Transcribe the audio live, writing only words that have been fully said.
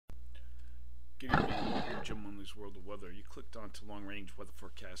Jim Munley's World of Weather. You clicked on to long range weather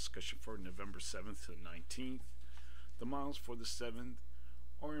forecast discussion for November 7th to the 19th. The models for the 7th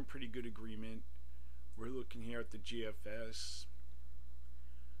are in pretty good agreement. We're looking here at the GFS.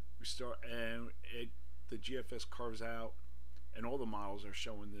 We start and the GFS carves out, and all the models are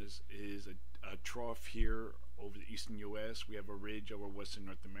showing this is a trough here over the eastern U.S. We have a ridge over western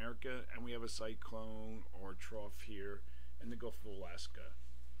North America, and we have a cyclone or trough here in the Gulf of Alaska.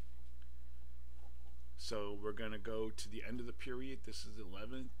 So we're going to go to the end of the period. This is the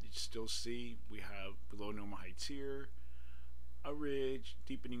 11th. You still see we have below normal heights here, a ridge,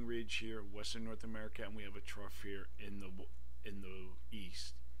 deepening ridge here, western North America, and we have a trough here in the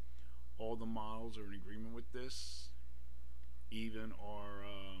east. All the models are in agreement with this. Even our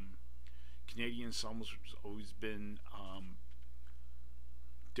Canadian summers, which has always been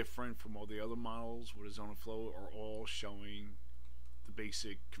different from all the other models with a zone of flow, are all showing the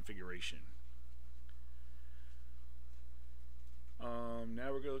basic configuration.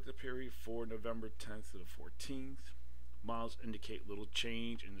 Now we're going to look at the period for November 10th to the 14th. Models indicate little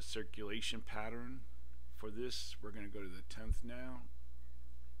change in the circulation pattern. For this, we're going to go to the 10th now.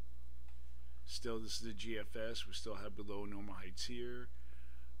 Still, this is the GFS. We still have below normal heights here,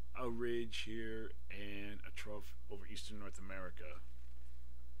 a ridge here, and a trough over eastern North America.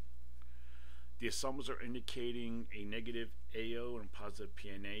 The ensembles are indicating a negative AO and positive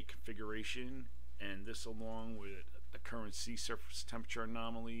PNA configuration, and this along with the current sea surface temperature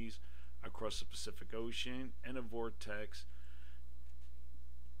anomalies across the Pacific Ocean and a vortex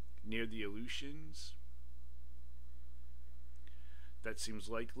near the Aleutians. That seems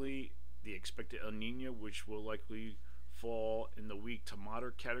likely. The expected El Nino, which will likely fall in the weak to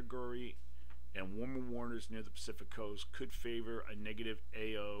moderate category, and warmer waters near the Pacific coast could favor a negative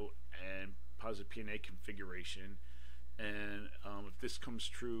AO and positive PNA configuration. And if this comes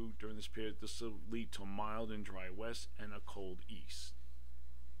true during this period, this will lead to a mild and dry west and a cold east.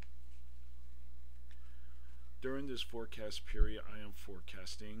 During this forecast period, I am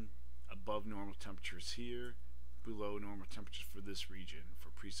forecasting above normal temperatures here, below normal temperatures for this region for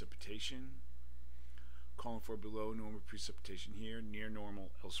precipitation, calling for below normal precipitation here, near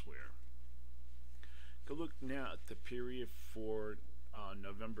normal elsewhere. Go look now at the period for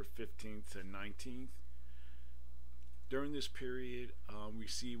November 15th to 19th. During this period, we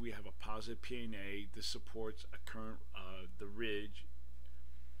see we have a positive PNA. This supports a current the ridge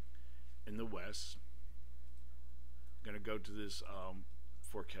in the west. I'm going to go to this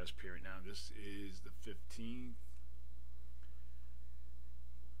forecast period now. This is the 15th.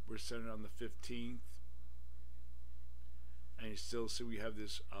 We're centered on the 15th, and you still see we have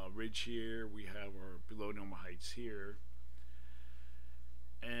this ridge here. We have our below normal heights here,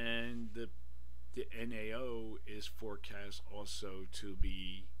 and the NAO is forecast also to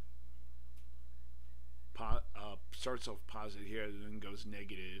be starts off positive here, and then goes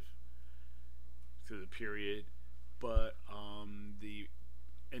negative through the period. But the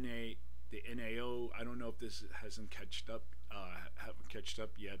NAO, I don't know if this haven't catched up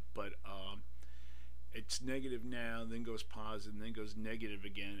yet, but it's negative now, then goes positive, and then goes negative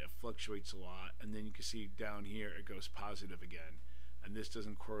again. It fluctuates a lot, and then you can see down here it goes positive again, and this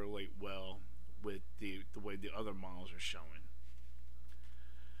doesn't correlate well with the way the other models are showing.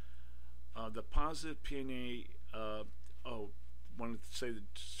 The positive PNA, wanted to say the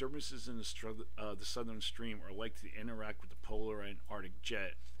disturbances in the southern stream are likely to interact with the polar and Arctic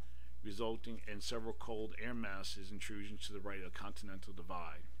jet, resulting in several cold air masses intrusions to the right of the continental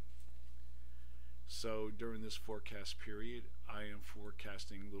divide. So during this forecast period, I am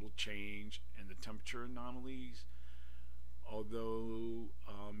forecasting little change in the temperature anomalies, although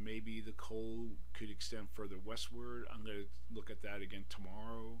maybe the cold could extend further westward. I'm going to look at that again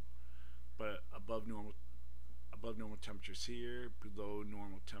tomorrow. But above normal temperatures here, below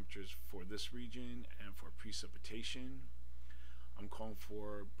normal temperatures for this region and for precipitation. I'm calling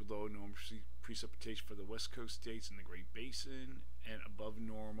for below normal precipitation for the west coast states and the Great Basin, and above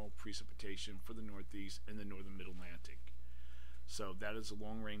normal precipitation for the Northeast and the northern Mid-Atlantic. So that is a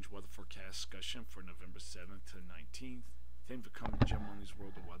long-range weather forecast discussion for November 7th to 19th. Thank you for coming to Jim Munley's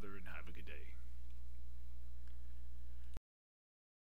World of Weather, and have a good day.